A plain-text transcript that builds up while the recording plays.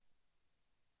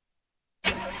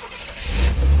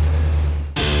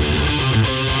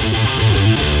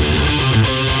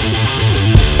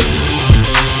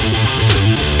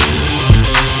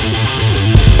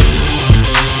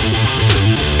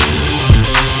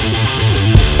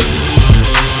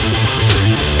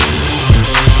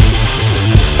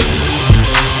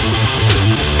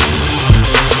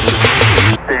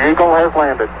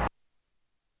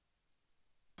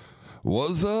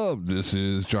What's up? This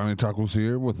is Johnny Tacos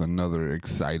here with another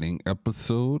exciting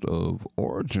episode of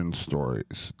Origin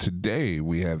Stories. Today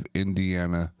we have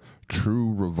Indiana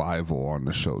True Revival on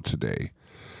the show today.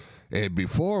 And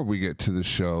before we get to the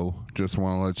show, just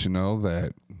want to let you know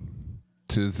that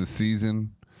 'tis the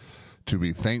season to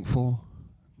be thankful,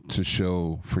 to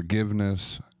show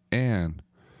forgiveness, and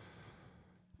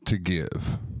to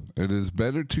give. It is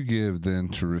better to give than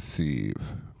to receive,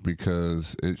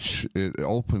 because it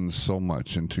opens so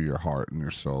much into your heart and your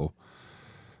soul,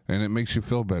 and it makes you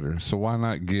feel better. So why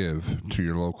not give to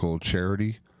your local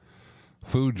charity,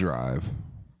 food drive,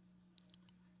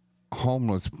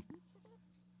 homeless?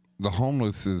 The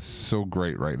homeless is so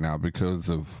great right now because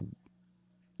of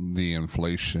the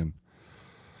inflation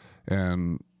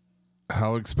and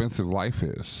how expensive life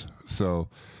is. So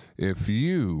if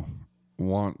you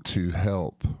want to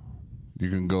help, you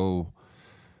can go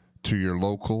to your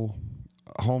local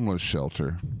homeless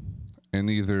shelter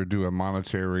and either do a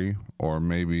monetary or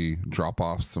maybe drop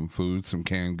off some food, some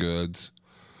canned goods,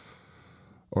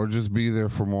 or just be there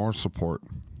for more support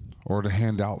or to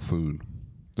hand out food.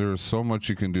 There is so much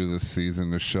you can do this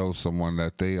season to show someone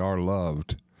that they are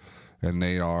loved and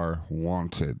they are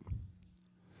wanted.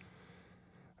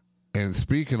 And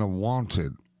speaking of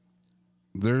wanted,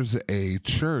 there's a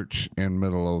church in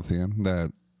Midlothian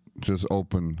that just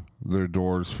opened their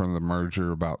doors from the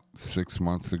merger about 6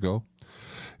 months ago.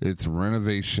 It's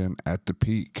Renovation at the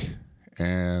Peak,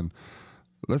 and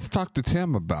let's talk to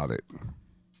Tim about it.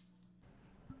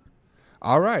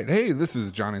 All right. Hey, this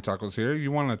is Johnny Tacos here.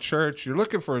 You want a church? You're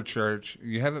looking for a church.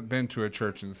 You haven't been to a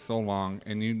church in so long,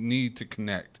 and you need to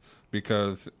connect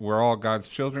because we're all God's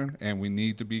children, and we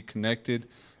need to be connected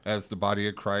as the body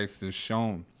of Christ is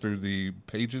shown through the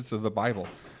pages of the Bible.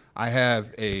 I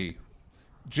have a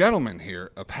gentleman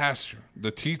here, a pastor,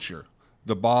 the teacher,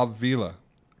 the Bob Vila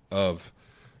of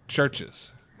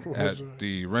churches at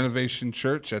the Renovation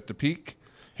Church at the Peak.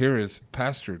 Here is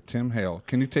Pastor Tim Hale.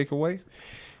 Can you take away?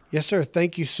 Yes, sir.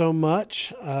 Thank you so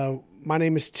much. My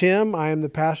name is Tim. I am the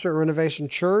pastor at Renovation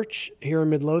Church here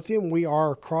in Midlothian. We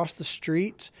are across the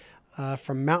street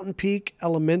from Mountain Peak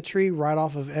Elementary, right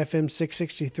off of FM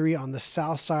 663 on the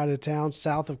south side of town,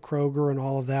 south of Kroger and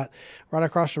all of that, right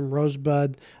across from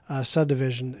Rosebud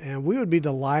subdivision. And we would be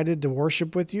delighted to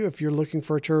worship with you if you're looking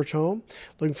for a church home,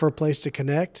 looking for a place to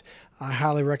connect. I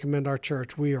highly recommend our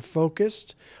church. We are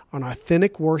focused on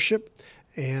authentic worship,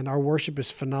 and our worship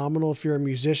is phenomenal. If you're a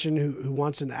musician who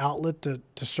wants an outlet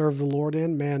to serve the Lord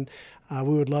in, man,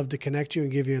 we would love to connect you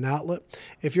and give you an outlet.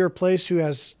 If you're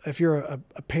if you're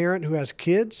a parent who has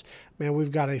kids, man,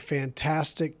 we've got a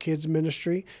fantastic kids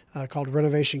ministry called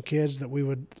Renovation Kids that we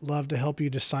would love to help you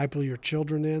disciple your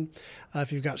children in.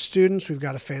 If you've got students, we've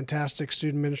got a fantastic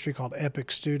student ministry called Epic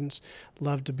Students.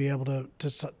 Love to be able to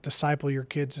disciple your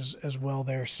kids as well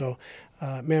there. So,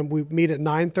 man, we meet at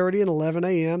 9:30 and 11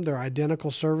 a.m. They're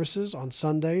identical services on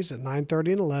Sundays at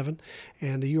 9:30 and 11,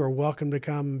 and you are welcome to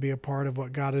come and be a part of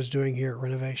what God is doing here at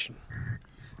Renovation.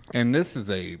 And this is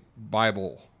a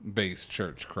Bible-based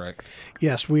church, correct?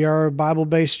 Yes, we are a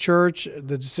Bible-based church.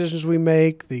 The decisions we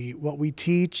make, what we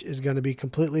teach is going to be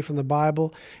completely from the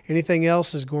Bible. Anything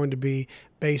else is going to be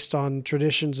based on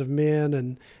traditions of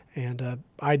men and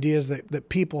ideas that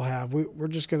people have. We're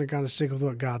just going to kind of stick with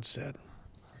what God said.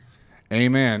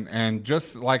 Amen. And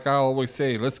just like I always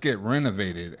say, let's get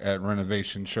renovated at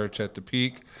Renovation Church at the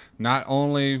Peak. Not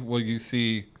only will you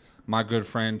see my good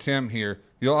friend Tim here,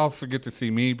 you'll also get to see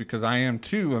me because I am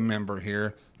too a member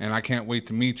here, and I can't wait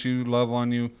to meet you, love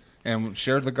on you, and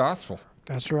share the gospel.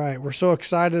 That's right. We're so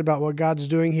excited about what God's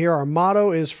doing here. Our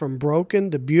motto is from broken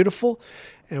to beautiful,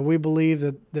 and we believe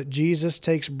that Jesus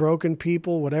takes broken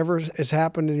people, whatever has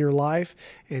happened in your life,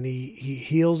 and he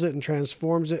heals it and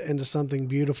transforms it into something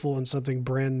beautiful and something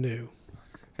brand new.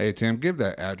 Hey, Tim, give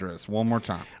that address one more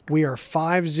time. We are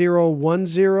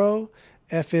 5010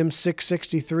 FM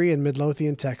 663 in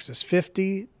Midlothian, Texas.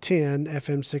 5010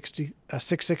 FM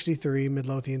 663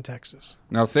 Midlothian, Texas.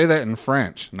 Now say that in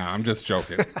French. No, I'm just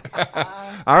joking.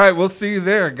 All right, we'll see you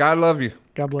there. God love you.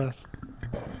 God bless.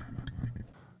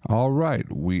 All right,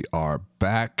 we are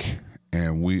back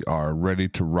and we are ready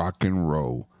to rock and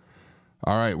roll.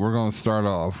 All right, we're going to start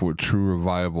off with True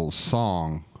Revival's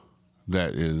song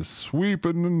that is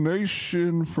sweeping the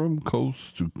nation from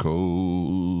coast to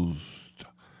coast.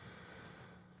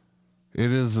 It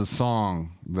is a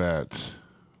song that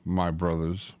my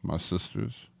brothers, my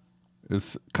sisters,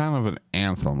 it's kind of an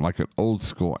anthem, like an old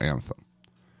school anthem.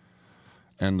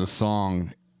 And the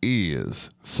song is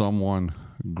Someone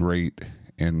Great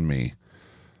in Me.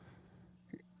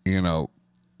 You know,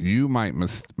 you might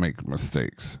make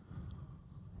mistakes,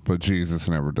 but Jesus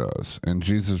never does. And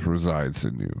Jesus resides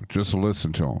in you. Just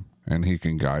listen to him, and he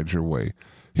can guide your way.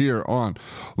 Here on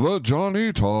The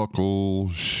Johnny Tackle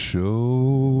Show.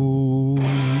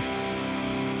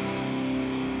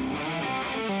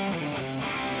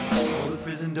 All the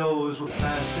prison doors were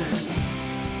fastened,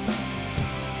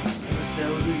 and the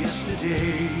cells of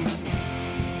yesterday.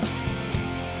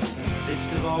 In the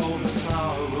midst of all the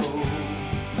sorrow,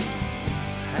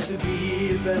 had to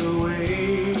be a better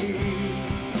way.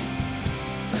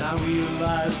 And I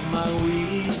realized my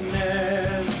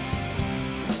weakness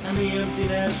and the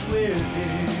emptiness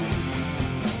within.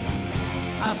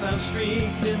 I found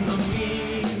strength in the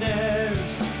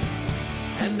meekness,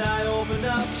 and I opened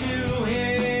up to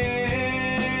him.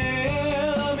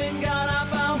 In God I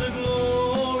found the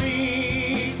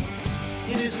glory,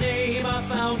 in his name I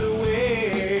found a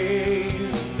way.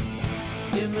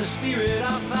 In the Spirit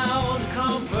I found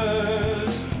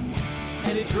comfort,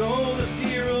 and it drove the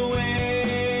fear away.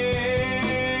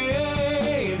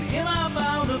 In him I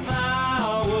found the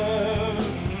power,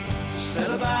 set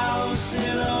about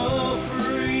sinner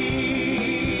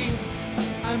free.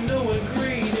 I'm no one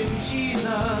great in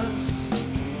Jesus,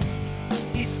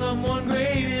 he's someone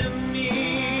great in me.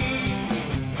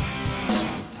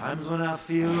 Sometimes when I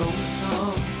feel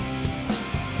lonesome,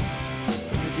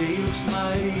 the day looks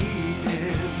mighty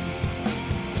dim,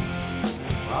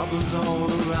 problems all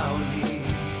around me,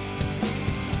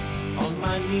 on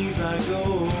my knees I go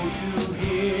to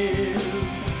him,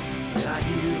 and I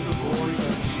hear the voice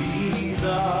of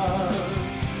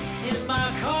Jesus in my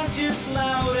conscience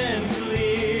loud and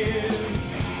clear.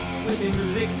 Within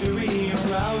victory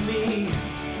around me,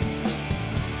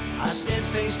 I stand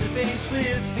face to face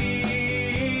with fear.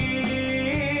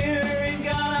 In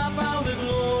God I found the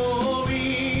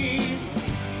glory,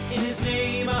 in his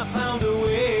name I found a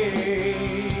way.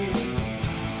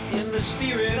 In the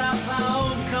Spirit I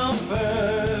found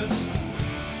comfort,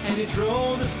 and it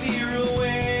drove the fear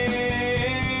away.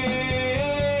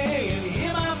 In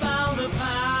him I found the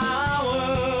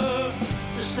power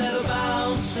to set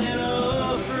about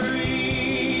sinner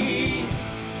free.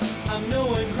 I'm no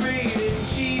one great in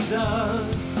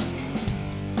Jesus,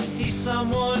 he's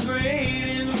someone great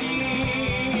in me.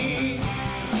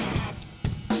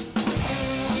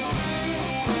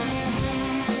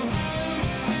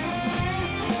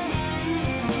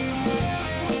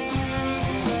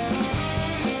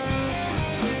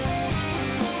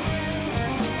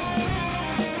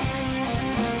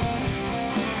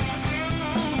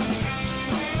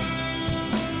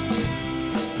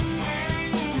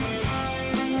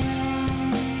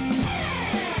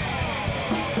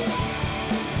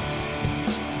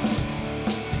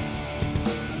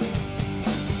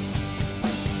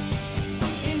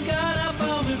 In God I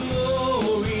found the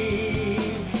glory,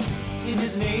 in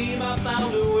his name I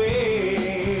found a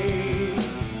way.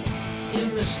 In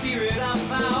the Spirit I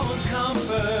found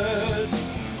comfort,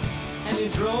 and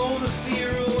it drove the fear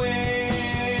away.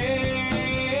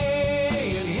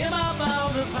 In him I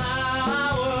found the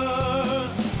power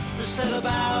to set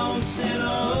about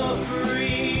sinner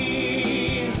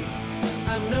free.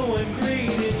 I'm no one great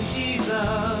in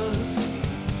Jesus,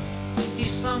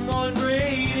 he's someone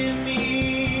great in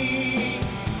me.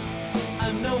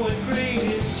 I'm no one great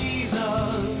in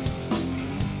Jesus,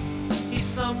 he's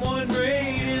someone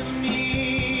great in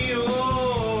me.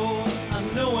 Oh,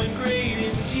 I'm no one great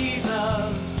in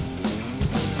Jesus,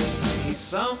 he's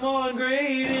someone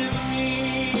great in me.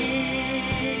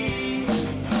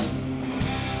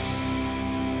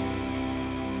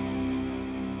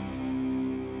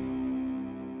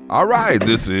 All right,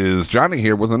 this is Johnny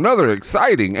here with another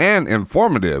exciting and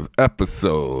informative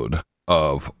episode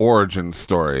of Origin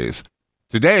Stories.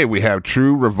 Today we have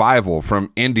True Revival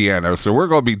from Indiana, so we're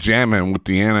going to be jamming with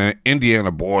the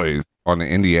Indiana boys on the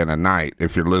Indiana night,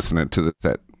 if you're listening to this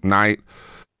at night.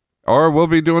 Or we'll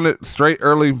be doing it straight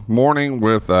early morning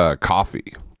with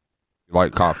coffee. You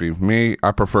like coffee? Me,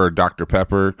 I prefer Dr.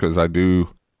 Pepper because I do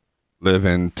live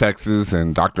in Texas,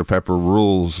 and Dr. Pepper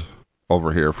rules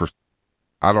over here for...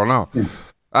 I don't know.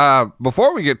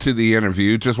 Before we get to the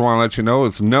interview, just want to let you know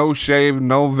it's No Shave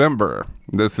November.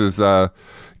 This is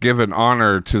giving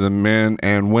honor to the men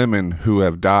and women who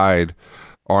have died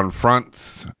on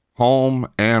fronts, home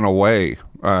and away.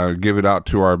 Give it out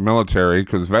to our military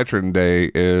because Veteran Day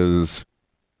is,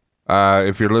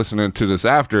 if you're listening to this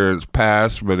after, it's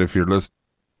past, but if you're listening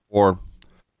for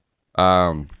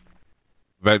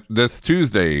this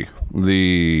Tuesday,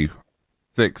 the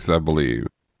 6th, I believe.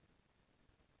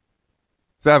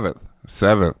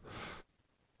 7th.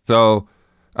 So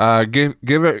Give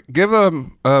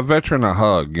a veteran a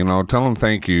hug. You know, tell him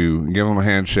thank you. Give him a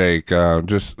handshake.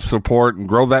 Just support and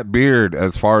grow that beard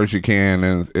as far as you can.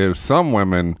 And if some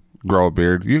women grow a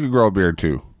beard, you can grow a beard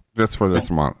too, just for this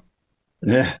month.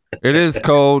 Yeah. It is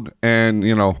cold, and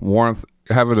warmth.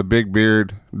 Having a big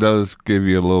beard does give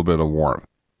you a little bit of warmth.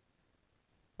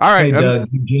 All right, Hey, Doug,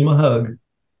 give Jim a hug.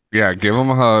 yeah, give him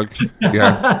a hug.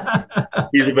 Yeah,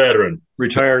 He's a veteran,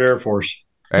 retired Air Force.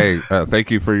 hey,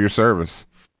 thank you for your service.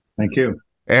 Thank you.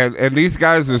 And these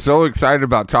guys are so excited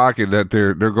about talking that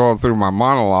they're going through my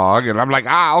monologue, and I'm like,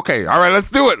 okay, all right, let's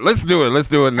do it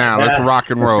now. Let's rock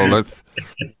and roll. Let's,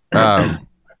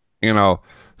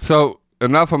 So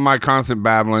enough of my constant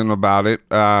babbling about it.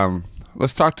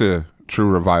 Let's talk to True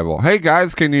Revival. Hey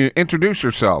guys, can you introduce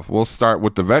yourself? We'll start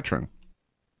with the veteran.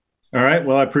 All right.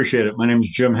 Well, I appreciate it. My name is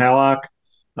Jim Hallock,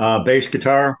 bass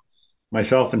guitar.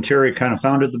 Myself and Terry kind of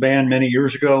founded the band many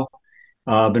years ago.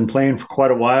 Been playing for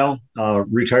quite a while.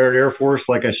 Retired Air Force,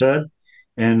 like I said,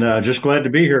 and just glad to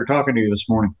be here talking to you this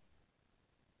morning.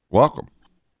 Welcome.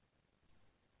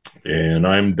 And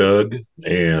I'm Doug,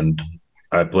 and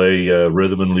I play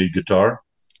rhythm and lead guitar.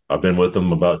 I've been with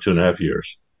them about 2.5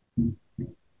 years.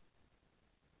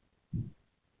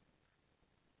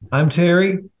 I'm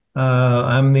Terry.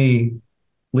 I'm the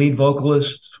lead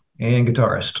vocalist and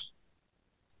guitarist.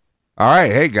 All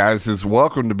right, hey guys, it's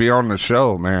welcome to be on the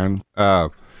show, man.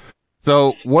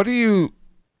 So what do you,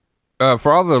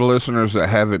 for all the listeners that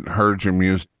haven't heard your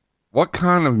music, what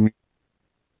kind of music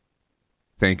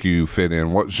think you fit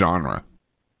in? What genre?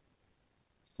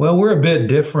 Well, we're a bit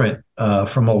different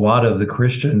from a lot of the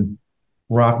Christian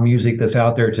rock music that's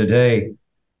out there today.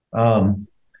 A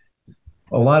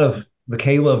lot of the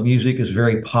K-Love music is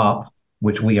very pop,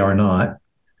 which we are not.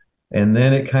 And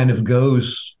then it kind of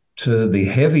goes to the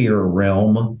heavier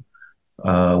realm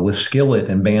with Skillet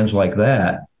and bands like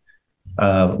that.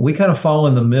 We kind of fall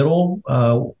in the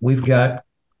middle. We've got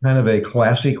kind of a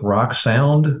classic rock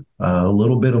sound, a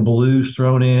little bit of blues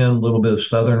thrown in, a little bit of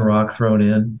Southern rock thrown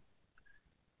in.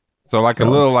 So like a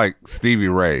little like Stevie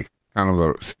Ray, kind of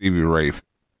a Stevie Ray.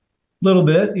 Little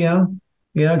bit, yeah.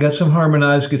 Yeah, got some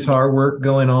harmonized guitar work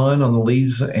going on the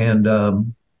leads and, a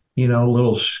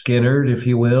little Skinnerd, if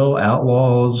you will,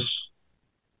 Outlaws,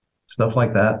 stuff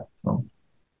like that. So,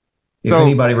 if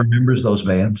anybody remembers those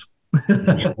bands.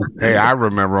 Hey, I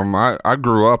remember them. I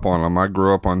grew up on them. I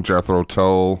grew up on Jethro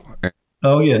Tull. And,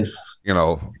 oh, yes.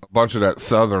 A bunch of that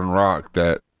Southern rock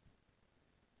that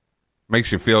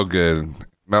makes you feel good,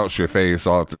 melts your face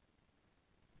off.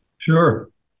 Sure.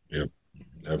 Yeah,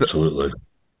 absolutely.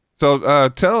 So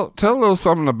tell a little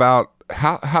something about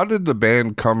how did the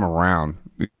band come around?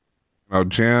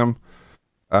 Jim,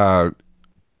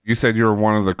 you said you were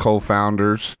one of the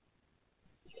co-founders.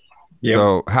 Yeah.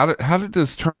 So how did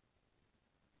this turn?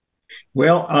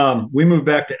 Well, we moved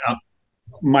back to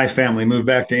my family moved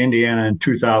back to Indiana in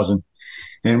 2000,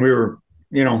 and we were,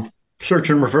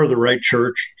 searching for the right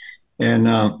church.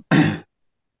 And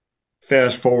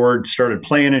fast forward, started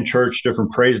playing in church,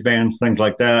 different praise bands, things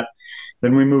like that.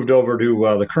 Then we moved over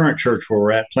to the current church where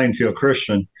we're at, Plainfield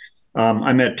Christian.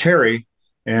 I met Terry,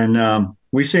 and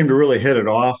we seemed to really hit it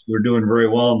off. We were doing very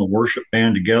well in the worship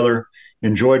band together,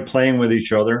 enjoyed playing with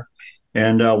each other.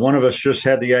 And one of us just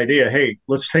had the idea, hey,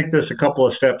 let's take this a couple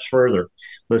of steps further.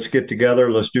 Let's get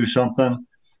together. Let's do something.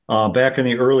 Back in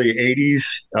the early 80s,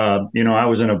 I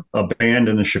was in a band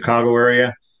in the Chicago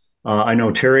area. I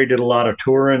know Terry did a lot of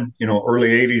touring, early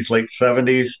 80s, late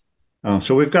 70s.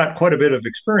 So we've got quite a bit of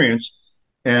experience.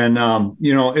 And,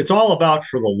 it's all about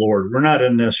for the Lord. We're not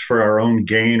in this for our own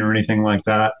gain or anything like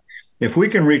that. If we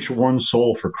can reach one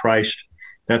soul for Christ,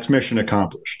 that's mission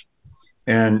accomplished.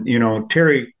 And,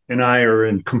 Terry and I are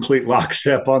in complete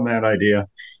lockstep on that idea.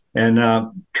 And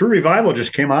True Revival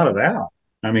just came out of that.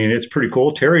 I mean, it's pretty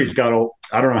cool. Terry's got,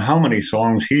 I don't know how many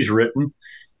songs he's written.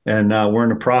 And we're in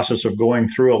the process of going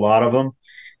through a lot of them.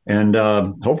 And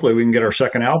hopefully we can get our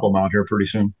second album out here pretty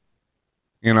soon.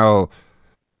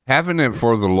 Having it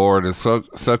for the Lord is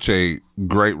such a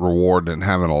great reward than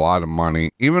having a lot of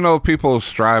money. Even though people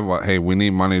strive, hey, we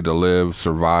need money to live,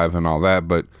 survive, and all that,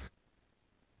 but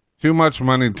too much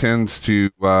money tends to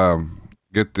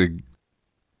get the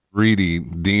greedy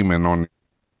demon on.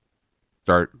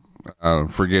 Start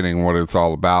forgetting what it's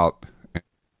all about, and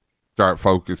start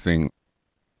focusing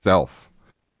self,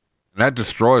 and that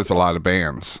destroys a lot of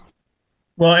bands.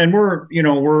 Well, and we're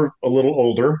a little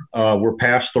older. We're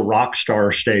past the rock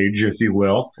star stage, if you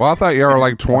will. Well, I thought you were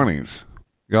like 20s.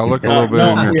 Y'all look a little bit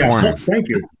in your 20s.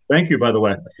 Thank you, by the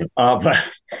way. But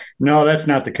no, that's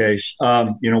not the case.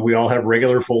 We all have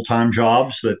regular full-time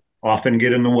jobs that often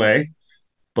get in the way.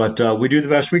 but we do the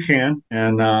best we can,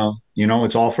 and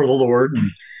it's all for the Lord. And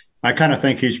I kind of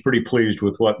think He's pretty pleased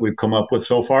with what we've come up with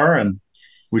so far, and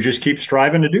we just keep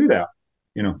striving to do that.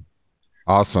 You know.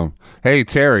 Awesome. Hey,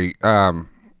 Terry,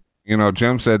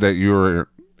 Jim said that you were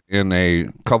in a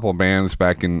couple bands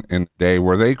back in the day.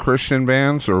 Were they Christian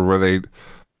bands or were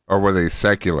they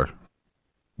secular?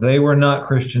 They were not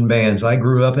Christian bands. I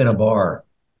grew up in a bar.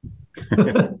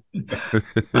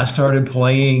 I started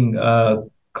playing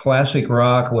classic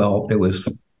rock. Well,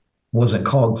 wasn't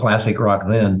called classic rock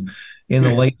then, in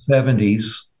the late 70s.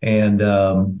 And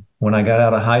when I got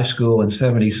out of high school in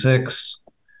 76,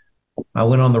 I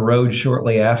went on the road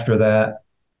shortly after that,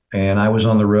 and I was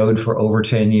on the road for over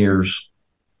 10 years,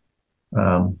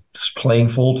 just playing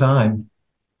full time.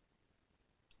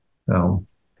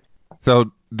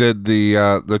 So did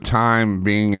the time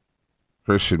being a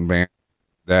Christian band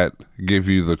that give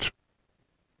you the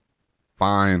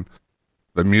find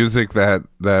the music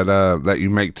that you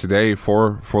make today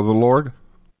for the Lord?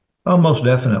 Oh, most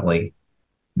definitely.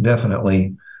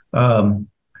 Definitely. I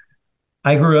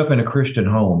grew up in a Christian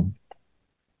home,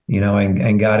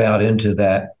 and got out into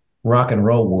that rock and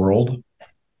roll world,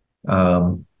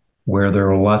 where there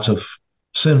were lots of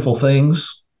sinful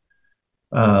things.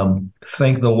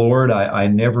 Thank the Lord, I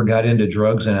never got into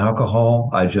drugs and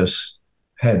alcohol. I just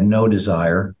had no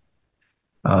desire.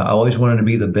 I always wanted to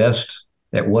be the best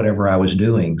at whatever I was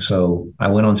doing. So I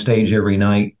went on stage every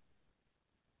night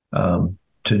to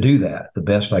do that, the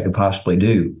best I could possibly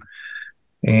do.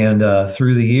 And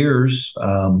through the years,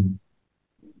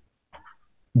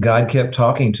 God kept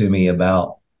talking to me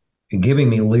about giving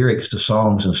me lyrics to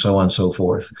songs and so on and so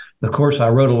forth. Of course, I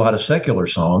wrote a lot of secular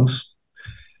songs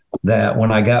that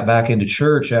when I got back into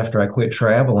church after I quit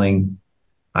traveling,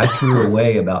 I threw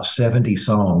away about 70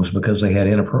 songs because they had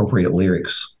inappropriate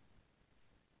lyrics.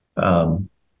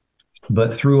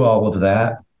 But through all of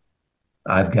that,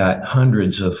 I've got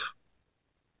hundreds of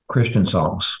Christian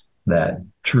songs that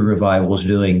True Revival is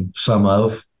doing some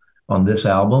of on this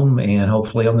album and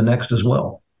hopefully on the next as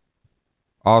well.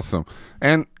 Awesome.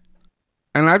 And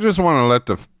I just want to let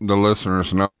the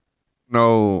listeners know,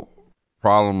 no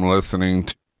problem listening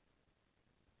to,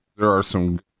 there are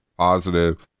some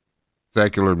positive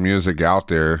secular music out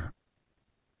there.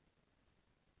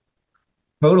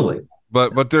 Totally.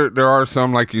 But there are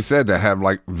some, like you said, that have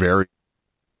like very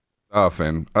stuff,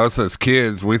 and us as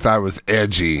kids, we thought it was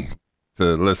edgy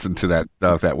to listen to that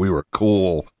stuff, that we were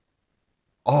cool.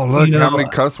 Oh, look how many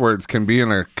cuss words can be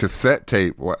in a cassette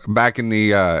tape. Back in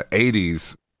the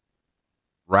 80s,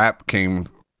 rap came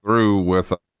through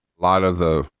with a lot of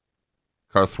the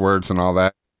cuss words and all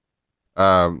that.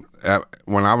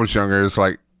 When I was younger, it's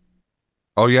like,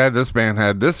 oh yeah, this band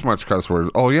had this much cuss words.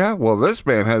 Oh yeah, well this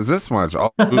band has this much.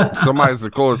 Oh, somebody's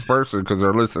the coolest person because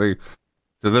they're listening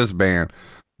to this band.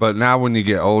 But now when you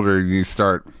get older, you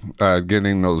start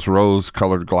getting those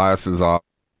rose-colored glasses off.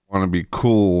 Want to be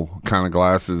cool kind of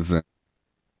glasses, and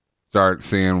start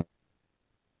feel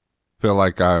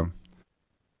like I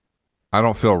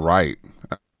don't feel right.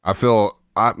 I feel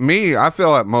at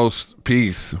most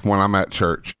peace when I'm at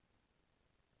church,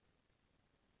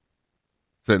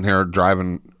 sitting here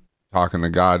driving, talking to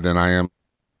God, than I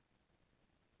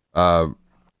am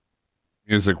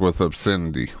music with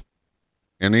obscenity.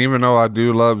 And even though I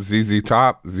do love ZZ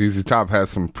Top has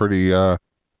some pretty like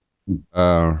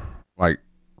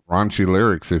raunchy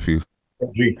lyrics.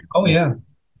 Oh yeah.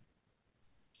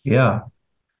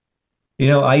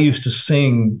 I used to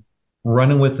sing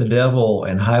Running with the Devil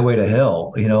and Highway to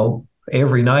Hell,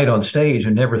 every night on stage,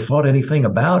 and never thought anything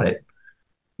about it.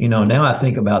 Now I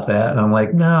think about that and I'm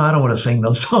like, no, I don't want to sing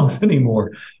those songs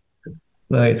anymore.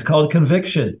 It's called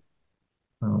conviction.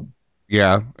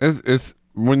 Yeah, it's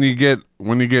when you get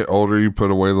older, you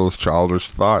put away those childish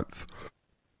thoughts.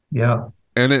 Yeah,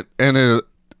 and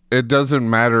it doesn't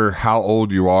matter how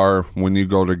old you are when you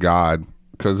go to God,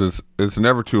 because it's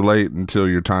never too late until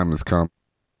your time has come.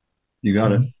 You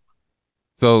got it.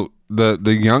 So the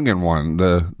youngin' one,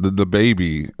 the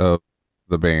baby of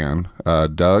the band,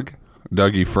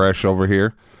 Dougie Fresh over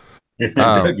here.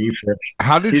 Dougie Fresh.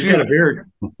 How did He's got a beard.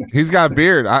 He's got a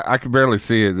beard. I can barely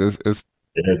see it. It's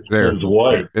there. It's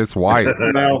white. It's white.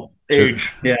 Well,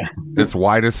 age. Yeah. It's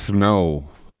white as snow.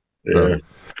 Yeah. So,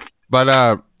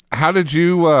 but how did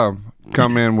you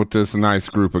come in with this nice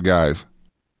group of guys?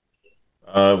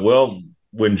 Well,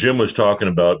 when Jim was talking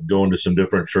about going to some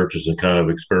different churches and kind of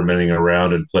experimenting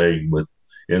around and playing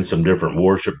in some different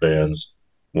worship bands,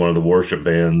 one of the worship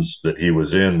bands that he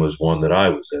was in was one that I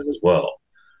was in as well.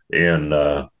 And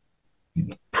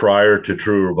prior to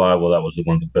True Revival, that was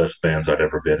one of the best bands I'd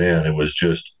ever been in. It was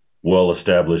just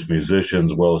well-established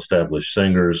musicians, well-established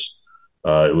singers,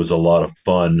 It was a lot of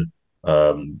fun.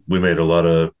 We made a lot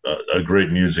of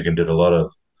great music and did a lot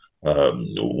of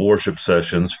worship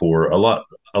sessions for a lot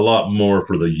more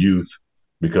for the youth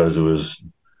because it was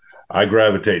I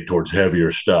gravitate towards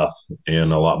heavier stuff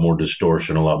and a lot more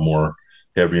distortion, a lot more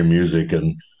heavier music.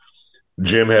 And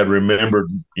Jim had remembered,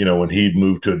 when he'd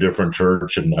moved to a different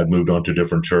church and I'd moved on to a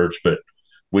different church, but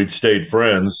we'd stayed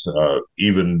friends,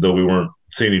 even though we weren't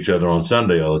seeing each other on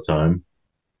Sunday all the time.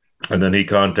 And then he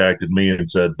contacted me and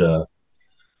said,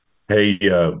 hey,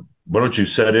 why don't you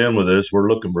set in with us? We're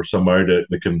looking for somebody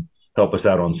that can help us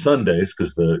out on Sundays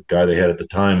because the guy they had at the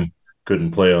time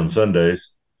couldn't play on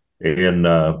Sundays. And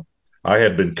I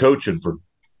had been coaching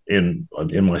in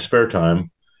my spare time,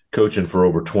 coaching for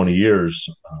over 20 years,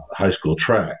 high school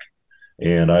track.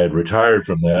 And I had retired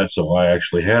from that, so I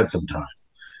actually had some time.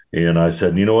 And I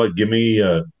said, you know what, give me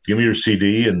your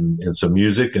CD and some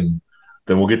music, and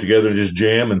then we'll get together and just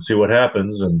jam and see what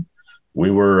happens. And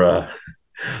we were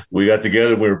we got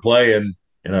together, we were playing,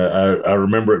 and I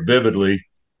remember it vividly.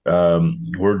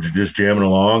 We're just jamming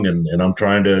along, and I'm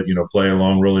trying to play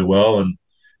along really well, and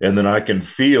then I can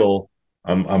feel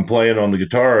I'm playing on the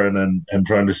guitar and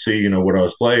trying to see what I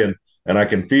was playing, and I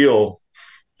can feel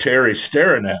Terry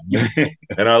staring at me,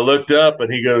 and I looked up,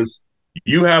 and he goes,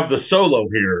 "You have the solo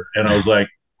here," and I was like,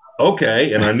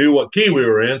 "Okay," and I knew what key we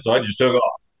were in, so I just took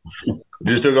off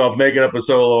making up a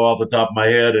solo off the top of my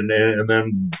head, and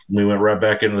then we went right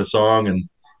back into the song, and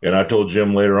I told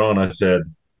Jim later on, I said,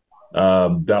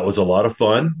 that was a lot of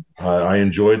fun. I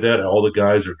enjoyed that. All the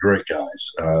guys are great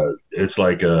guys. It's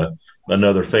like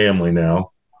another family now,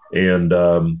 and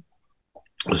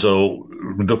so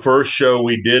the first show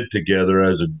we did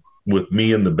together with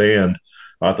me and the band,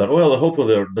 I thought, well,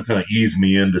 hopefully they'll kind of ease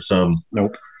me into some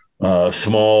Nope.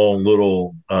 Small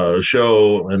little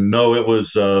show. And no, it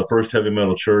was First Heavy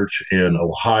Metal Church in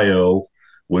Ohio,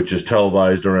 which is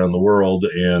televised around the world.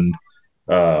 And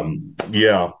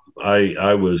yeah, I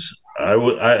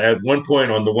at one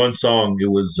point on the one song,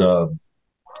 it was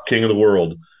King of the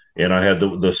World, and I had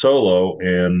the solo,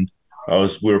 and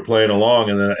we were playing along,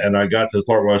 and I got to the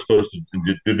part where I was supposed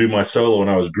to do my solo,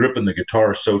 and I was gripping the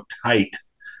guitar so tight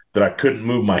that I couldn't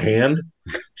move my hand.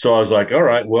 So I was like, all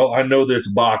right, well, I know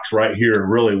this box right here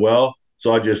really well.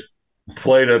 So I just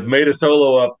made a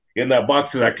solo up in that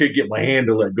box, and I could get my hand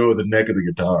to let go of the neck of the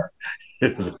guitar.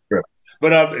 It was great.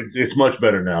 But it's much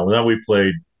better now. Now we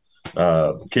played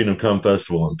Kingdom Come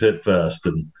Festival and Pit Fest,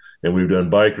 and we've done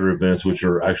biker events, which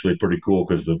are actually pretty cool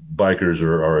because the bikers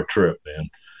are a trip, man.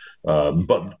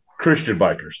 But Christian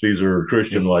bikers, these are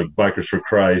Christian, like Bikers for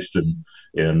Christ and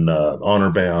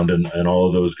Honor Bound and all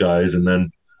of those guys. And then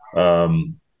I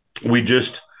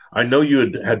know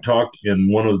you had talked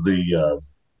in one of the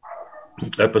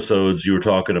episodes, you were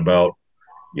talking about,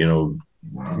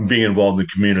 being involved in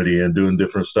the community and doing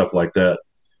different stuff like that.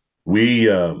 We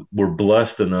were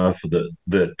blessed enough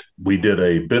that we did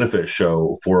a benefit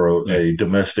show for a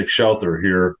domestic shelter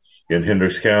here in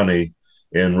Hendricks County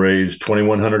and raised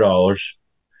 $2,100.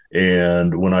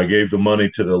 And when I gave the money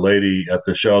to the lady at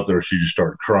the shelter, she just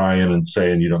started crying and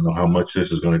saying, you don't know how much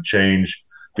this is going to change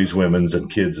these women's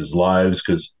and kids' lives,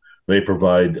 because they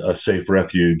provide a safe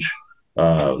refuge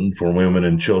for women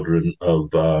and children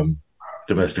of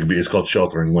domestic abuse. It's called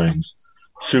Sheltering Wings.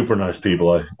 Super nice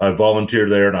people. I volunteer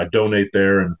there and I donate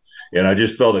there. And I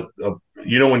just felt that,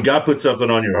 when God puts something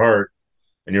on your heart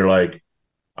and you're like,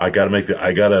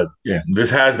 this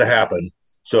has to happen.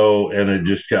 So, and I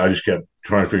just kept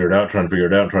trying to figure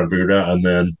it out. And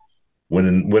then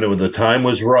when the time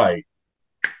was right,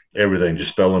 everything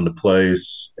just fell into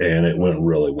place and it went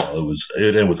really well. It was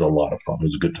a lot of fun. It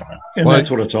was a good time. And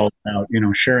that's what it's all about,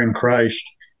 sharing Christ,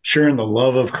 sharing the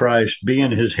love of Christ,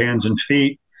 being his hands and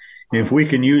feet. If we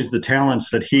can use the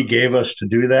talents that he gave us to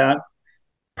do that,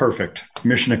 perfect.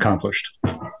 Mission accomplished.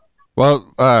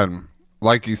 Well,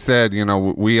 like you said,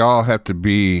 we all have to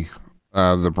be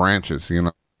the branches,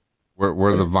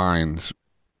 we're the vines.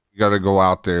 We got to go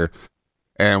out there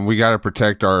and we got to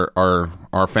protect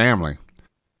our family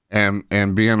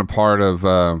and being a part of,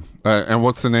 and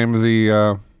what's the name of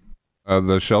the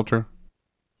shelter?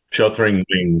 Sheltering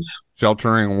Wings.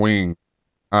 Sheltering Wing.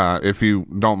 If you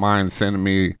don't mind sending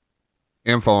me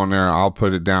info on there, I'll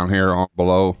put it down here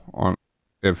below on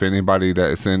if anybody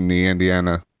that's in the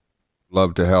Indiana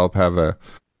love to help, have a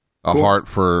cool heart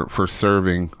for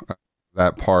serving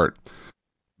that part,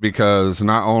 because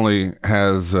not only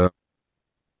has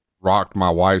rocked my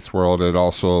wife's world,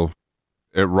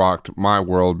 it rocked my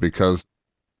world because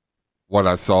what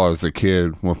I saw as a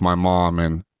kid with my mom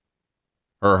and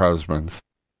her husbands.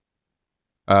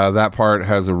 That part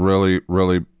has a really,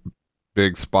 really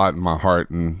big spot in my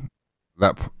heart, and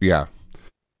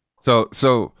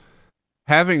So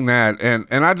having that, and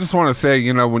I just want to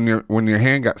say, when your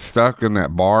hand got stuck in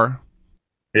that bar,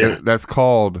 Yeah. that's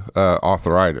called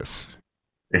arthritis.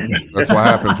 That's what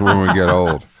happens when we get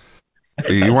old.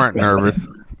 You weren't nervous.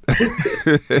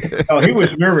 Oh, he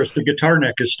was nervous. The guitar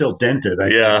neck is still dented.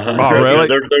 Yeah. Oh, really?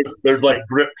 There's like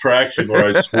grip traction where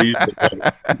I squeeze it.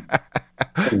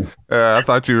 I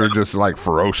thought you were just like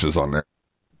ferocious on there.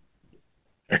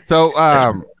 So,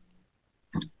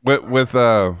 with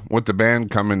the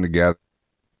band coming together,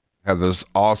 have this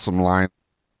awesome line,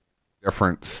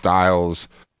 different styles,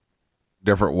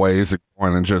 different ways of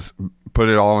going, and just put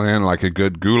it all in like a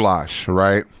good goulash,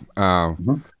 right?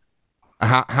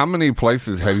 How many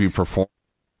places have you performed?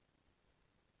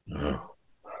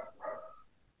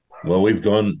 Well, we've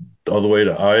gone all the way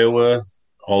to Iowa,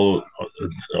 all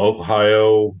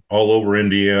Ohio, all over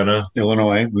Indiana,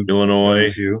 Illinois. We've done Illinois.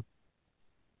 a few.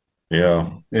 Yeah.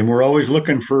 And we're always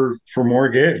looking for more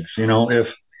gigs.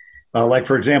 If like,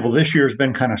 for example, this year's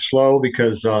been kind of slow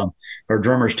because our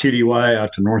drummer's TDY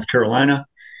out to North Carolina.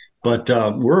 But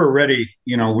we're already,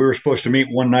 we were supposed to meet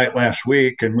one night last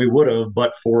week, and we would have,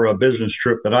 but for a business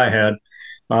trip that I had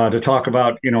to talk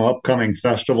about, upcoming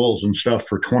festivals and stuff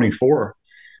for 24.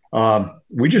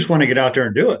 We just want to get out there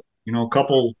and do it, a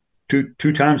couple, two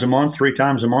times a month, 3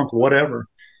 times a month, whatever.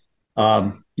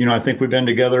 I think we've been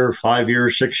together 5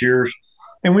 years, 6 years,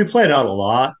 and we played out a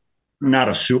lot, not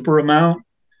a super amount,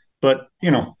 but,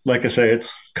 like I say,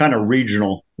 it's kind of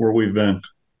regional where we've been.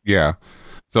 Yeah.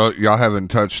 So y'all haven't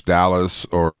touched Dallas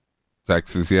or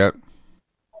Texas yet?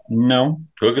 No.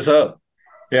 Hook us up.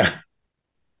 Yeah.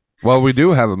 Well, we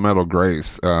do have a Metal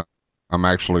Grace. I'm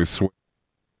actually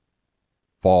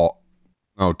fall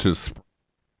I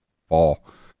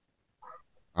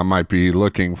might be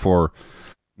looking for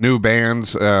new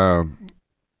bands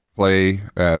play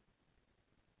at.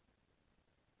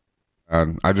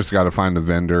 I just got to find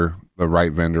the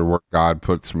right vendor where God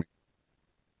puts me.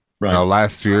 Right.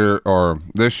 Last year or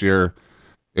this year,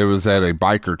 it was at a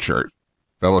biker church,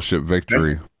 Fellowship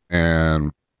Victory,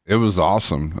 and it was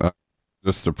awesome.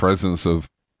 Just the presence of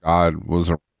God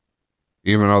was,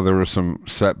 even though there were some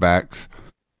setbacks,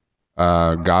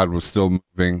 God was still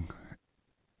moving.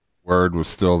 Word was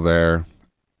still there.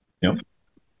 Yep.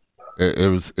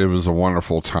 It was a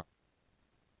wonderful time.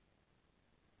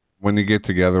 When you get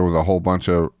together with a whole bunch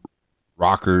of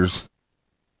rockers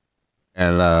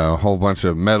and a whole bunch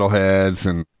of metalheads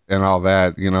and all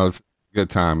that, it's a good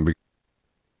time.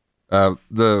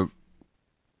 The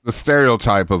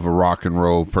stereotype of a rock and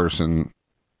roll person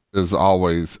is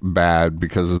always bad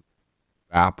because of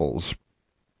apples.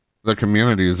 The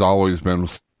community has always been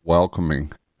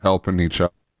welcoming, helping each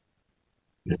other.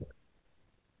 Yeah.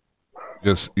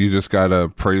 You just gotta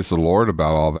praise the Lord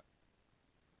about all that.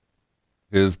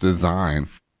 His design,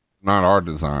 not our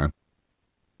design.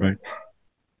 Right.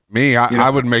 Me, I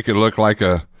would make it look like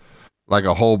a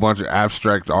whole bunch of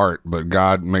abstract art, but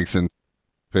God makes it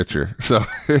picture. So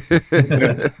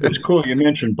it's cool. You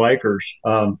mentioned bikers.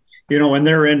 When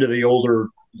they're into the older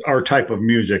our type of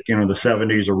music, the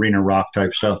 70s arena rock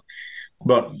type stuff.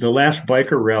 But the last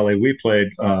biker rally we played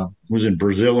was in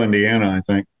Brazil, Indiana, I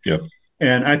think. Yep.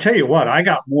 And I tell you what, I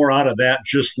got more out of that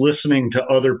just listening to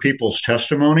other people's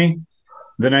testimony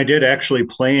than I did actually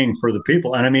playing for the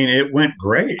people. And I mean, it went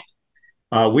great.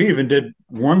 We even did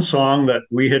one song that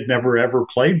we had never ever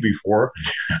played before,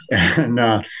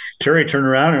 and Terry turned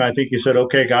around and I think he said,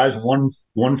 "Okay, guys,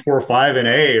 1-4-5 in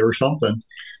A or something,"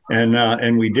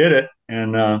 and we did it,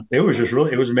 and it was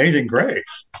Amazing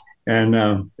Grace, and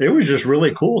it was just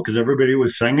really cool because everybody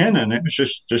was singing, and it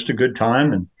was just a good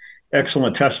time and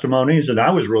excellent testimonies, and I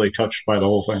was really touched by the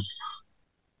whole thing.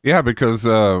 Yeah, because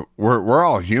we're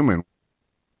all human.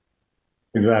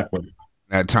 Exactly.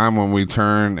 That time when we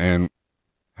turn and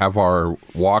have our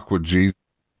walk with Jesus,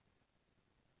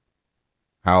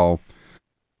 how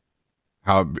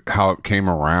it came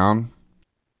around.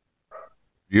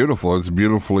 Beautiful. It's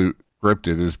beautifully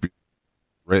scripted. It's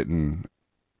written.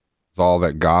 It's all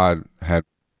that God had.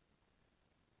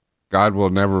 God will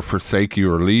never forsake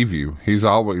you or leave you. He's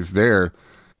always there.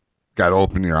 Got to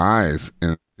open your eyes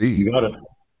and see. You got it.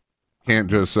 Can't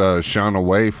just shun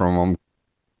away from them.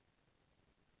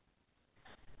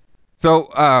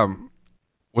 So,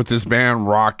 with this band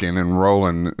rocking and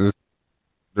rolling,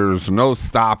 there's no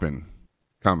stopping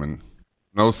coming.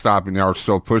 No stopping. Y'all are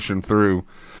still pushing through.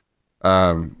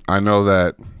 I know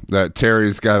that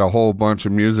Terry's got a whole bunch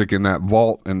of music in that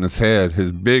vault in his head,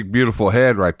 his big, beautiful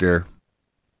head right there.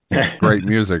 Great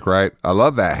music, right? I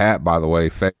love that hat, by the way.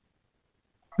 Thank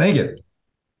you.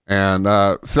 And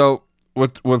so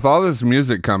with all this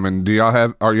music coming,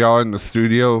 are y'all in the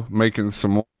studio making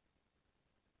some more?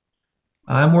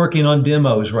 I'm working on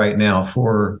demos right now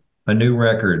for a new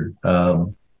record.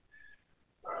 Doug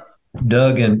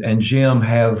and Jim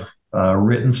have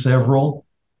written several,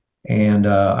 and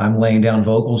I'm laying down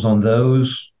vocals on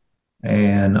those,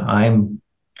 and I'm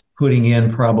putting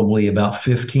in probably about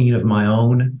 15 of my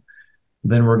own.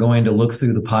 Then we're going to look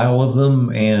through the pile of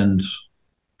them and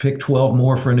pick 12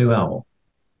 more for a new album.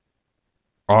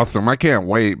 Awesome. I can't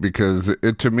wait because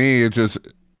to me, it just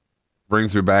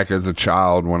brings me back as a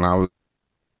child when I was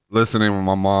listening with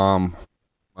my mom,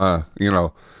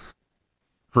 Creedence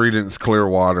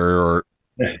Clearwater or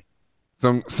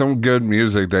some good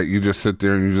music that you just sit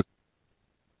there and you just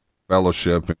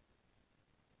fellowship.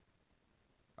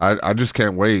 I just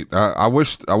can't wait. I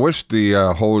wish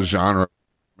the whole genre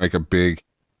make a big,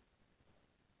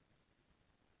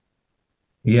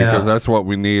 because that's what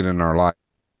we need in our life.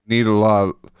 Need a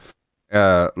lot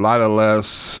of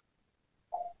less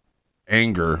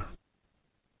anger,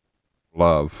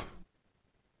 love.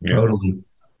 Totally. And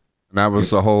that was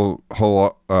the whole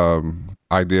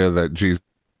idea that Jesus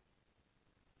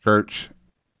Church.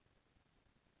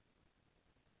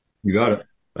 You got it.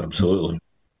 Absolutely.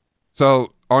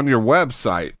 So on your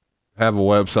website, have a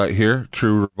website here,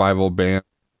 True Revival Band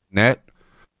Net.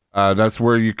 That's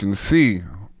where you can see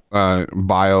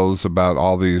bios about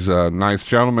all these nice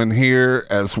gentlemen here,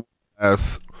 as well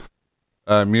as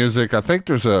music. I think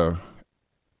there's a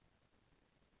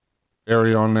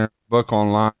area on there, book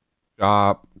online,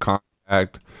 shop,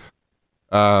 contact,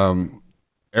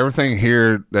 everything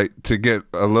here that to get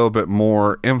a little bit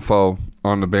more info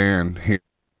on the band here.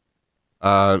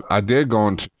 I did go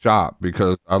into shop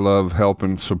because I love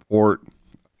helping support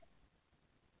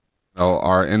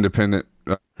our independent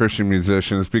Christian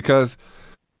musicians, because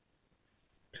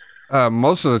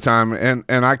most of the time,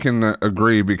 and I can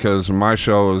agree, because my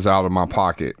show is out of my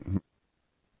pocket.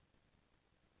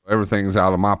 Everything's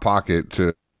out of my pocket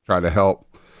to try to help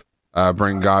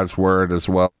bring God's word, as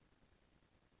well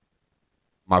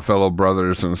my fellow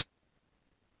brothers and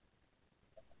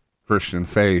Christian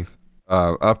faith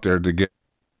up there to get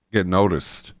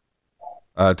noticed,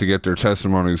 to get their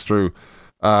testimonies through.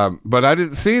 But I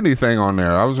didn't see anything on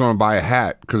there. I was going to buy a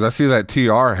hat because I see that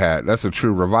TR hat. That's a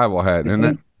True Revival hat, isn't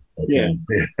it? Yeah.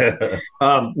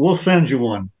 We'll send you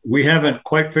one. We haven't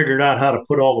quite figured out how to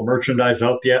put all the merchandise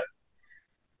up yet,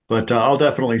 but I'll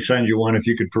definitely send you one if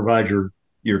you could provide your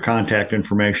contact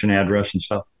information, address, and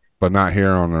stuff. But not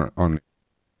here on.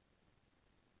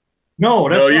 No,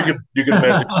 that's fine. You can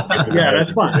message. Yeah,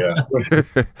 that's fine. Yeah.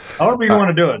 However you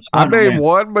want to do it. I made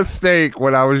one mistake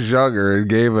when I was younger and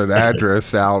gave an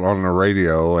address out on the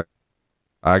radio.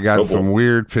 I got some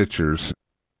weird pictures,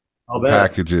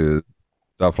 packages,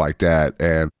 stuff like that,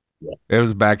 and it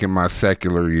was back in my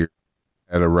secular year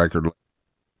at a record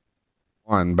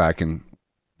one back in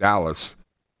Dallas.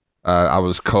 I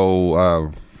was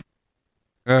I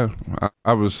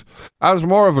was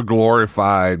more of a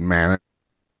glorified band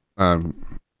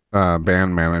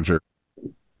manager,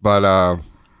 but I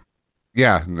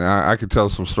could tell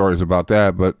some stories about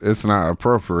that, but it's not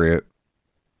appropriate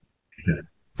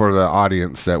for the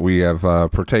audience that we have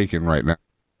partaken right now.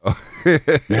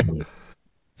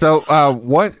 So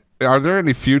what are there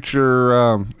any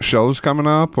future shows coming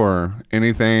up or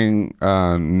anything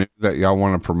new that y'all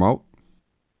want to promote?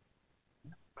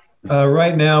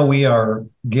 Right now we are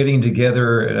getting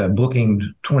together,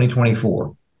 booking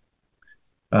 2024.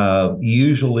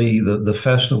 Usually the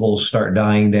festivals start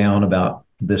dying down about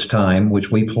this time, which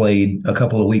we played a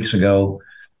couple of weeks ago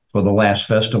for the last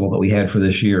festival that we had for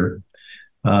this year.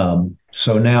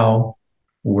 So now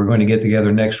we're going to get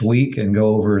together next week and go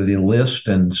over the list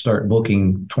and start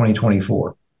booking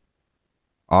 2024.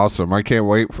 Awesome. I can't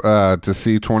wait to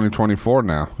see 2024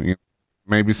 now.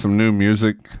 Maybe some new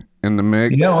music in the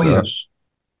mix. Yeah, yes.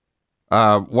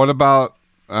 What about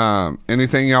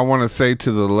anything y'all want to say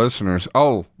to the listeners?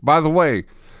 Oh, by the way,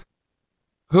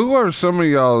 who are some of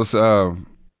y'all's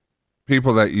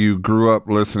people that you grew up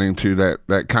listening to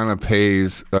that kind of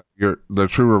pays the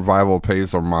True Revival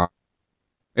pays their mind?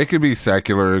 It could be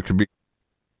secular, it could be,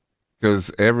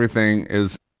 because everything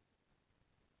is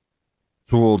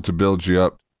tooled to build you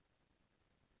up.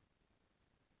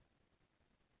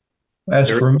 As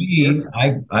for me,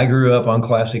 I grew up on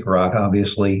classic rock,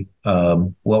 obviously.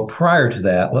 Well, prior to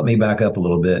that, let me back up a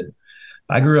little bit.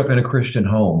 I grew up in a Christian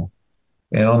home,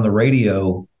 and on the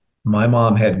radio, my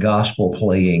mom had gospel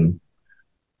playing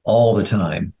all the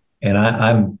time. And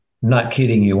I'm not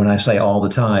kidding you when I say all the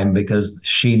time, because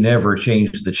she never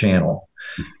changed the channel.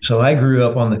 So I grew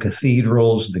up on the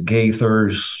Cathedrals, the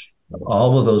Gaithers,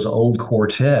 all of those old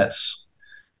quartets.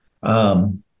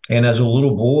 And as a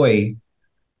little boy,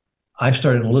 I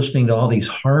started listening to all these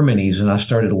harmonies, and I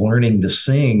started learning to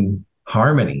sing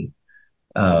harmony.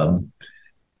 Um,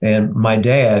 and my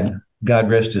dad, God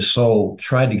rest his soul,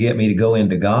 tried to get me to go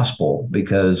into gospel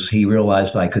because he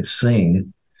realized I could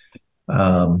sing.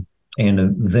 And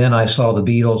then I saw the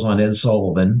Beatles on Ed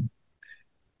Sullivan,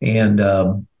 and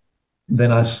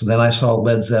then I saw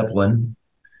Led Zeppelin,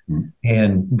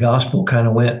 and gospel kind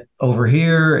of went over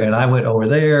here, and I went over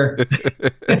there.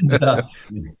 and,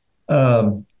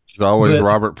 It's always but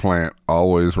Robert Plant.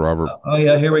 Always Robert. oh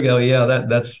yeah, here we go. Yeah,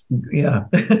 that's yeah.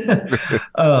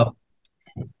 uh,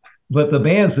 but the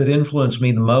bands that influenced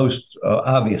me the most,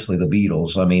 obviously the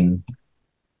Beatles. I mean,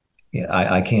 yeah,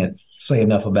 I can't say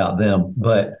enough about them.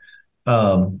 But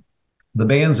um, the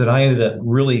bands that I ended up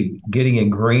really getting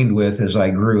ingrained with as I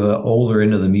grew older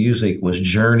into the music was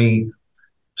Journey,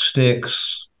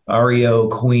 Styx, REO,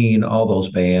 Queen, all those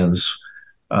bands.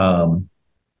 Um,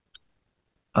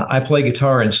 I play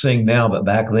guitar and sing now, but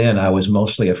back then I was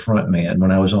mostly a front man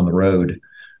when I was on the road.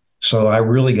 So I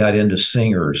really got into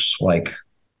singers like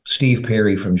Steve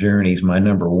Perry from Journey's my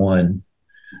number one.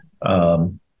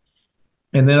 Um,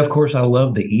 and then, of course, I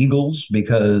love the Eagles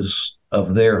because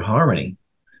of their harmony,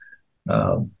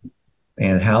 um,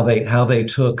 and how they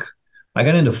took. I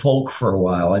got into folk for a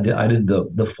while. I did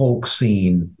the folk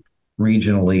scene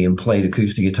regionally and played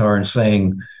acoustic guitar and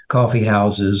sang coffee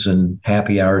houses and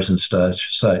happy hours and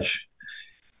such.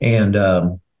 And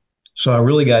so I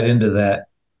really got into that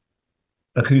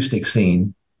acoustic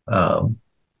scene.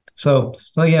 So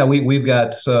yeah, we've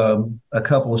got a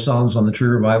couple of songs on the True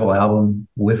Revival album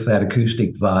with that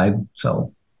acoustic vibe.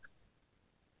 So,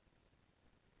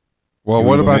 Well,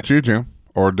 what about you, Jim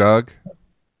or Doug?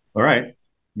 All right.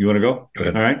 You want to go? Go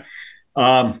ahead. All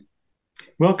right.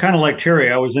 Well, kind of like Terry,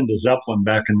 I was into Zeppelin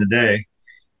back in the day.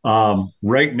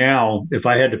 Right now, if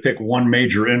I had to pick one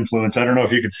major influence, I don't know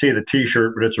if you could see the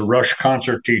T-shirt, but it's a Rush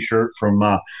concert T-shirt from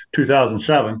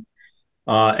 2007.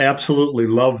 Absolutely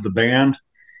love the band.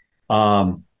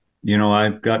 I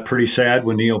got pretty sad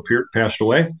when Neil Peart passed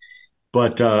away,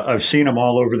 but I've seen them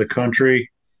all over the country.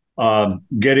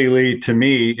 Geddy Lee to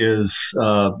me is,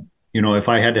 if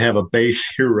I had to have a bass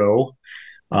hero,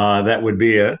 that would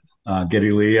be it.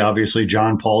 Geddy Lee, obviously,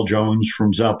 John Paul Jones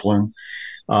from Zeppelin,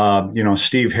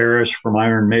 Steve Harris from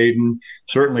Iron Maiden,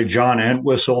 certainly John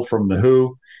Entwistle from The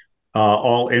Who,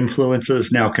 all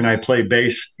influences. Now, can I play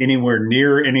bass anywhere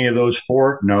near any of those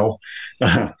four? No,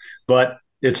 but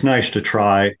it's nice to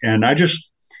try. And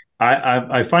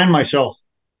I find myself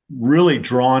really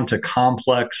drawn to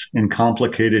complex and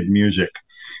complicated music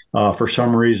for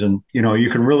some reason. You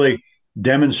can really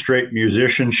demonstrate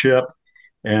musicianship,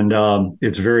 and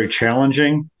it's very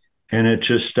challenging, and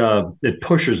it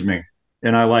pushes me,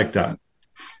 and I like that.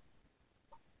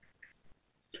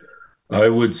 I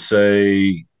would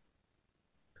say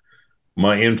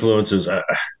my influences,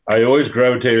 I always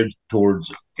gravitated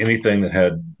towards anything that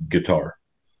had guitar.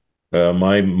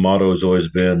 My motto has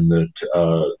always been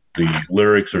that the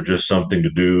lyrics are just something to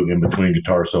do in between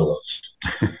guitar solos.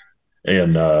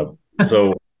 And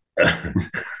so,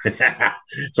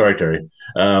 sorry, Terry.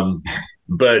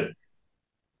 But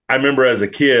I remember as a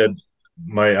kid,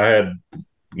 I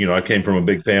came from a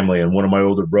big family, and one of my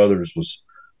older brothers was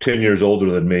 10 years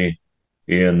older than me,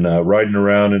 and riding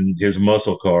around in his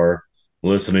muscle car,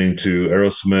 listening to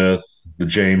Aerosmith, the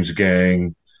James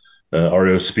Gang,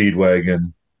 REO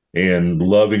Speedwagon, and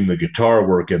loving the guitar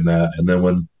work in that. And then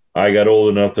when I got old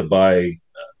enough to buy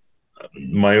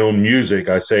my own music,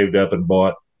 I saved up and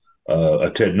bought a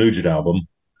Ted Nugent album,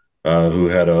 who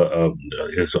had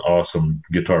is an awesome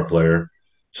guitar player.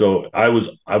 So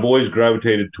I've always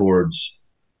gravitated towards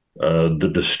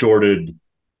the distorted,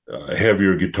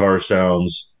 heavier guitar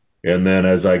sounds. And then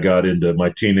as I got into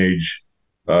my teenage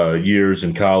years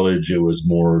in college, it was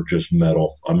more just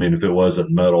metal. I mean, if it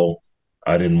wasn't metal,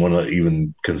 I didn't want to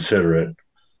even consider it.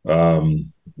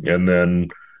 And then,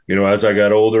 as I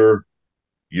got older,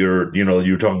 you're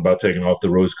talking about taking off the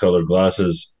rose-colored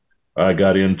glasses. I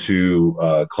got into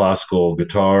classical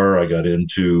guitar. I got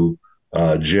into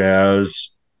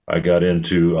jazz. I got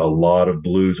into a lot of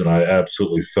blues, and I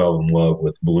absolutely fell in love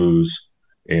with blues.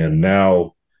 And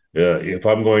now, if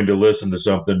I'm going to listen to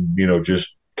something,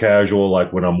 just casual,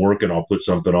 like when I'm working, I'll put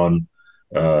something on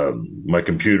my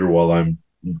computer while I'm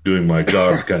doing my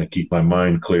job to kind of keep my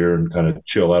mind clear and kind of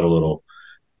chill out a little.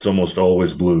 It's almost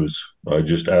always blues. I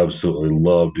just absolutely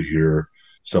love to hear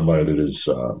somebody that is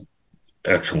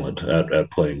excellent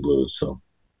at playing blues. So,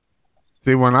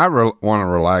 See, when I want to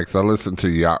relax, I listen to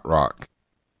yacht rock.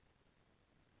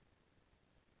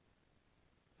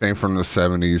 Thing from the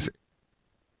 70s.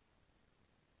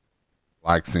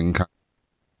 Relaxing.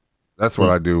 That's what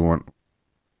I do when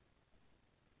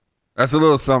That's a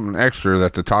little something extra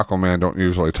that the Taco Man don't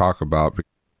usually talk about.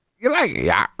 You like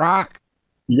yacht rock?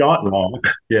 Yacht rock.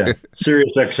 Yeah.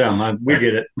 Sirius XM. We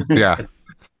get it. Yeah.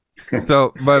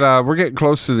 So, but we're getting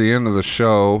close to the end of the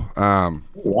show.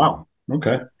 Wow.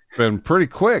 Okay. Been pretty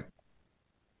quick.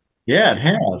 Yeah, it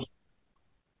has.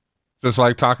 Just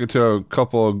like talking to a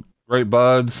couple of great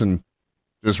buds and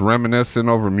just reminiscing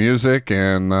over music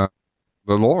and the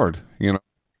Lord, you know.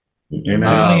 Amen.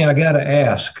 Johnny, I got to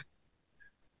ask,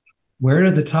 where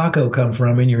did the taco come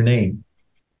from in your name?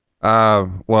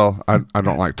 Well, I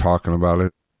don't like talking about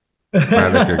it.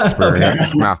 Traumatic experience.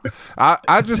 Okay. Now,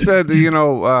 I just said, you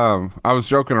know, I was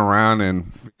joking around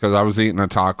and because I was eating a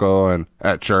taco and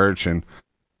at church and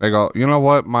they go, you know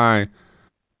what, my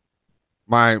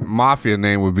mafia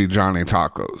name would be Johnny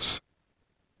Tacos.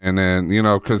 And then, you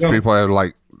know, because people had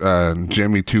like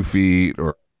Jimmy 2 Feet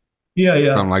or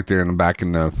something like that back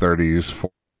in the 30s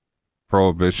for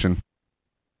Prohibition.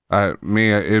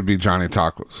 It'd be Johnny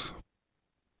Tacos.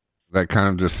 That kind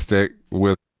of just stick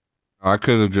with. I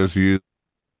could have just used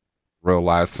real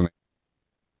last name,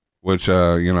 which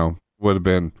you know, would have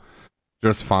been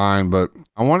just fine. But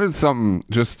I wanted something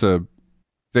just to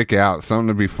stick out, something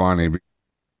to be funny.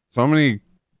 So many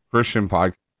Christian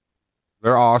podcasts,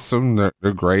 they're awesome,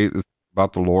 they're great. It's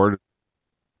about the Lord,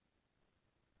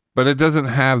 but it doesn't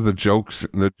have the jokes,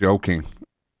 the joking.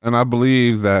 And I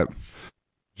believe that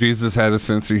Jesus had a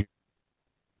sense of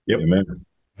Amen.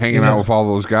 hanging out with all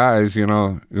those guys. You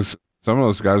know, some of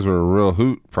those guys were a real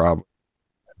hoot, probably.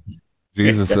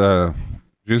 Jesus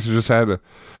just had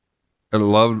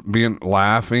and loved being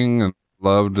laughing and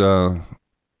loved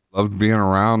being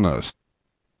around us.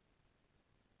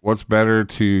 What's better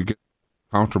to get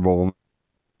comfortable,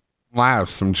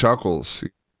 laughs, some chuckles.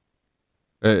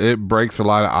 It breaks a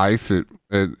lot of ice. It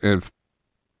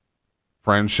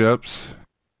friendships,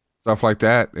 stuff like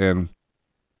that, and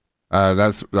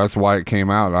that's why it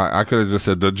came out. I could have just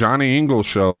said the Johnny Ingle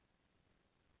Show.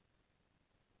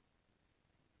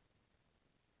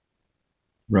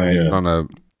 Right. Yeah. Gonna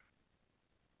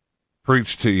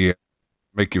preach to you,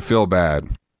 make you feel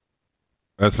bad.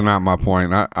 That's not my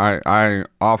point. I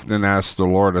often ask the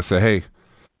Lord, I say, hey,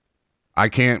 I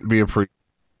can't be a preacher.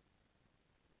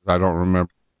 I don't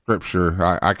remember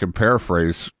scripture. I can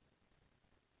paraphrase.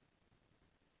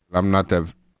 I'm not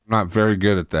very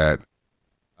good at that.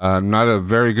 I'm not a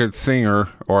very good singer,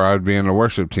 or I'd be in a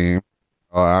worship team.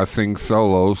 I sing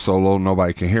solo,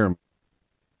 nobody can hear me.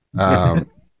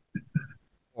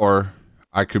 Or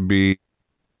I could be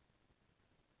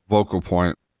vocal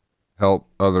point, help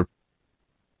other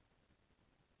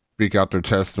speak out their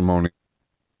testimony,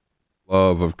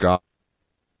 love of God,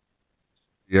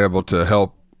 be able to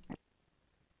help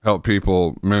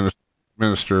people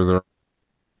minister their.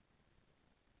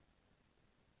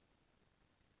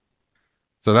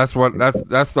 So that's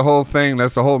the whole thing.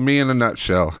 That's the whole me in a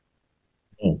nutshell.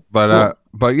 But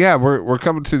yeah, we're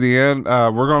coming to the end.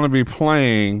 We're going to be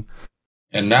playing.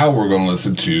 And now we're going to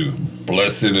listen to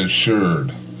Blessed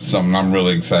Assured, something I'm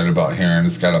really excited about hearing.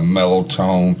 It's got a mellow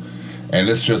tone, and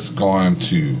it's just going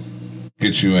to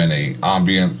get you in a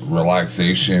ambient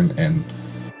relaxation and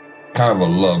kind of a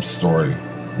love story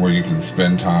where you can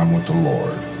spend time with the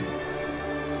Lord.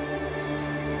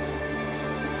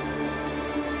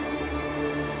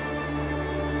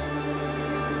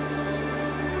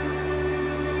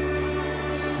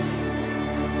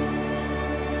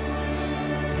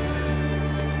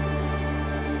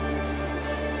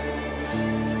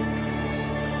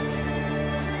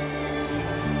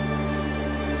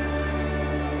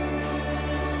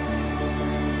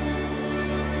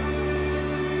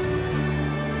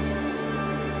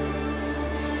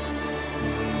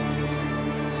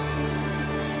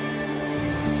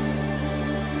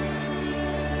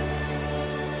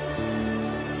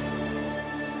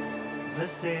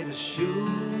 Blessed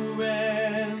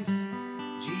assurance,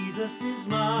 Jesus is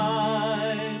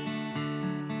mine.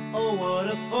 Oh, what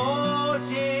a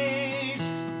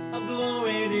foretaste of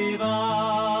glory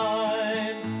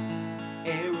divine,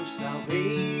 heir of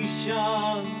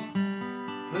salvation,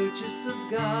 purchase of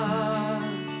God,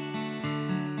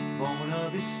 born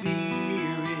of His Spirit,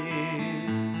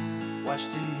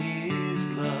 washed in His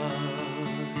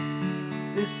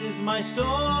blood. This is my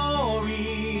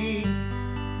story.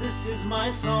 This is my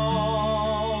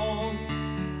song,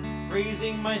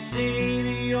 praising my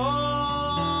Savior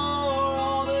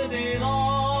all the day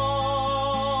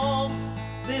long.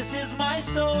 This is my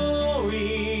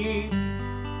story,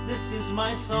 this is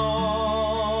my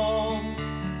song,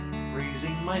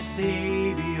 praising my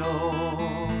Savior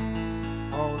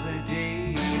all the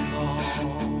day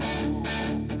long.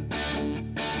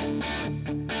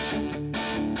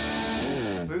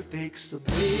 Perfect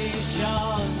salvation,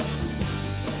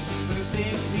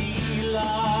 perfectly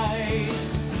light.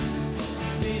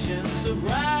 Visions of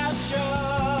rapture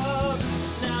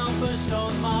now burst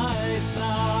on my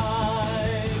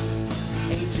side.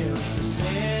 Angels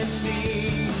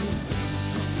descending,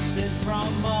 sent from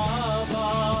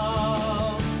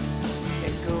above.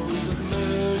 Echoes of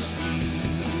mercy,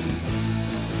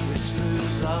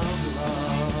 whispers of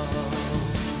love.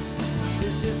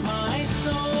 This is my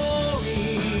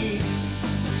story,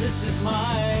 this is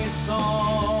my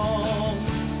song,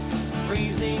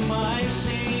 praising my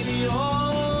Savior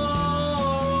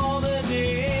all the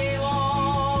day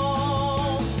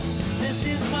long. This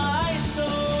is my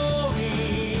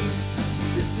story,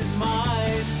 this is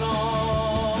my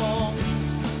song,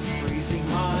 praising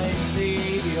my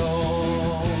Savior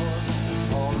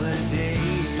all the day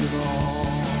long.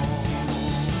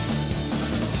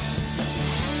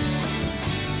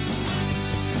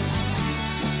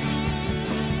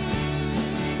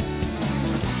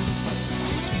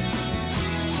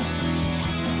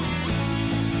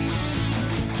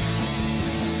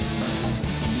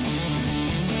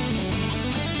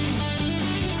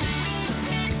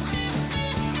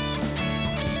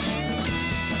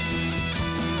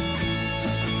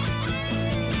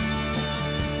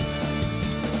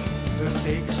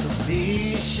 Perfect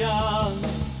submission,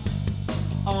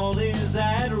 all is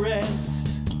at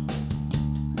rest.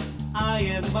 I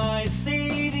and my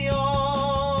Savior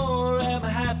am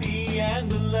happy and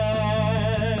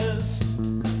blessed.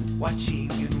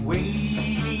 Watching and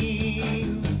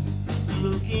waiting,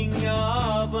 looking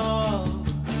above,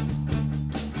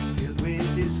 filled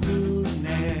with His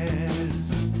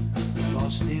goodness,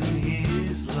 lost in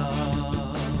His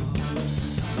love.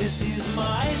 This is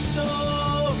my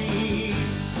story,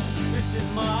 this is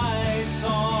my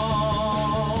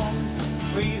song,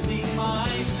 praising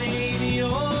my Savior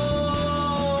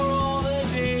all the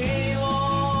day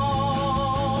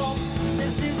long.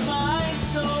 This is my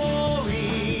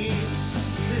story,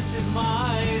 this is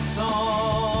my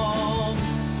song,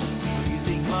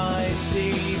 praising my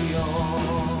Savior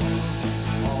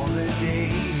all the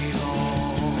day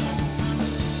long.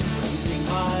 Praising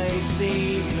my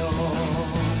Savior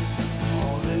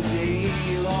all the day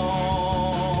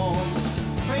long,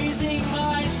 praising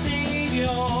my Savior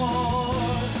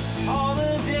all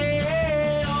the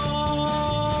day long.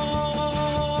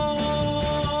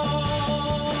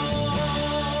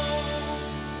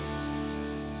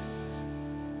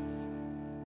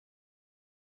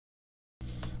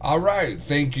 All right.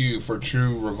 Thank you for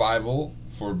True Revival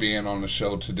for being on the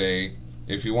show today.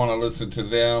 If you want to listen to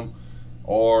them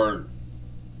or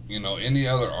any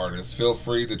other artists, feel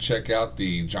free to check out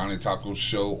the Johnny Taco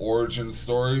Show Origin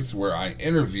Stories, where I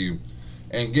interview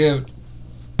and give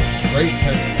great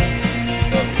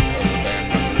testimonies of the band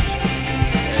members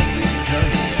and the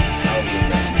journey of how the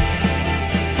band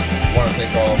came. I want to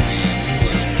thank all the new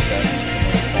listeners at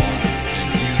Testimony Con. If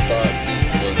you thought this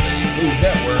was a Food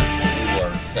Network, you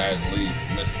are sadly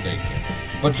mistaken.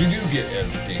 But you do get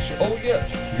edification. Oh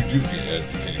yes, you do get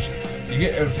edification. You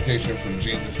get edification from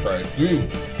Jesus Christ through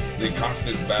the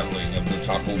constant battling of the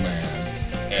Taco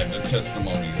Man and the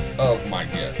testimonies of my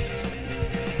guests.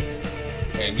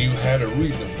 And you had a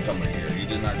reason for coming here. You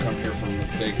did not come here for a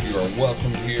mistake. You are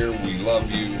welcome here. We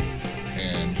love you.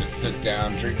 And just sit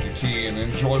down, drink your tea, and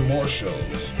enjoy more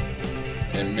shows.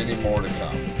 And many more to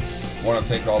come. I want to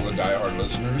thank all the diehard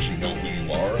listeners. You know who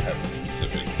you are. Have a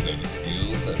specific set of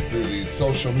skills. That's through the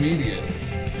social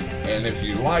medias. And if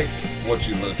you like what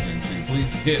you're listening to,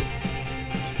 please hit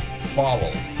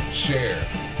follow, share,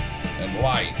 and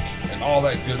like, and all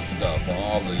that good stuff on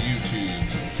all the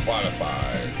YouTubes and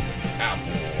Spotify's and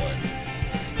Apple and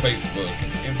Facebook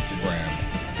and Instagram.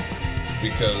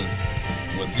 Because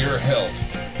with your help,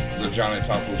 the Johnny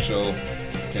Taco Show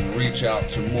can reach out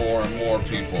to more and more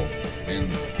people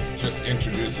and just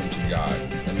introduce them to God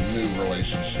and a new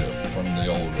relationship from the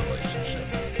old relationship.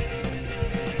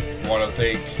 I want to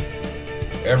thank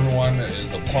everyone that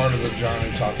is a part of the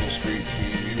Johnny Taco Street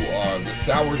team. You are the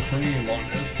sour cream on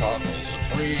this Taco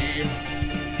Supreme.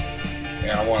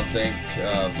 And I want to thank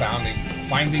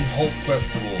Finding Hope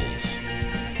Festivals.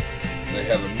 They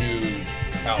have a new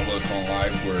outlook on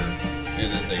life where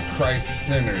it is a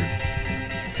Christ-centered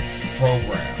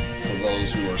program for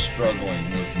those who are struggling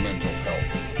with mental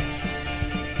health.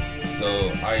 So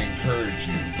I encourage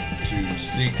you to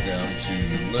seek them, to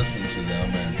listen to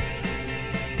them, and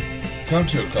come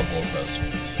to a couple of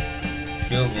festivals.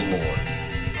 Feel the Lord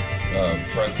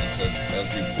presence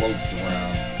as He floats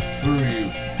around, through you,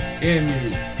 in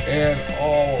you, and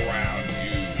all around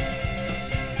you.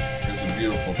 It's a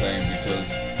beautiful thing because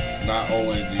not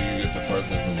only do you get the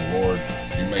presence of the Lord,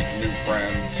 you make new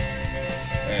friends,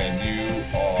 and you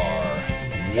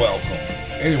are welcome.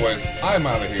 Anyways, I'm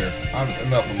out of here. I'm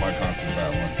enough of my constant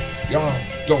babbling. Y'all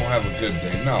don't have a good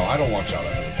day. No, I don't want y'all to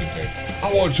have a good day.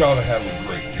 I want y'all to have a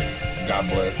great day. God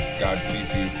bless. God keep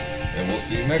you. And we'll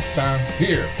see you next time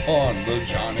here on the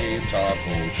Johnny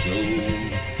Taco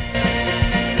Show.